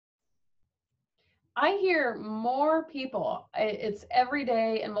I hear more people, it's every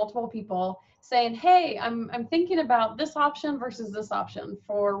day and multiple people saying, hey, I'm thinking about this option versus this option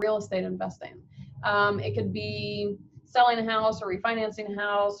for real estate investing. It could be selling a house or refinancing a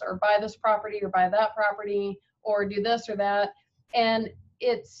house or buy this property or buy that property or do this or that. And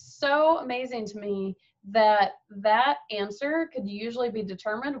it's so amazing to me that that answer could usually be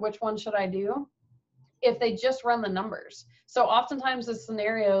determined, which one should I do, if they just run the numbers. So oftentimes the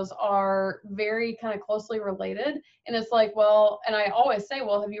scenarios are very kind of closely related. And it's like, well, and I always say,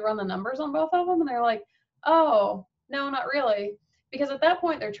 well, have you run the numbers on both of them? And they're like, oh, no, not really. Because at that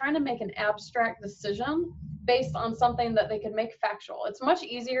point, they're trying to make an abstract decision based on something that they could make factual. It's much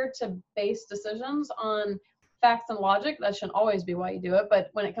easier to base decisions on facts and logic. That shouldn't always be why you do it. But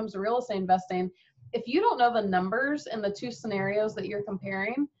when it comes to real estate investing, if you don't know the numbers in the two scenarios that you're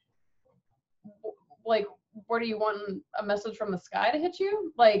comparing, like, what do you want, a message from the sky to hit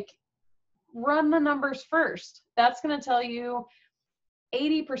you? Like, run the numbers first. That's going to tell you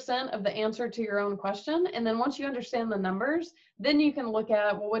 80% of the answer to your own question. And then once you understand the numbers, then you can look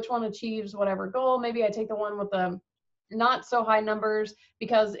at, well, which one achieves whatever goal. Maybe I take the one with the not so high numbers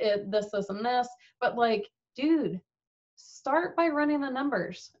because it this and this. But like, dude, start by running the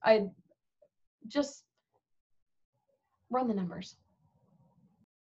numbers. I just run the numbers.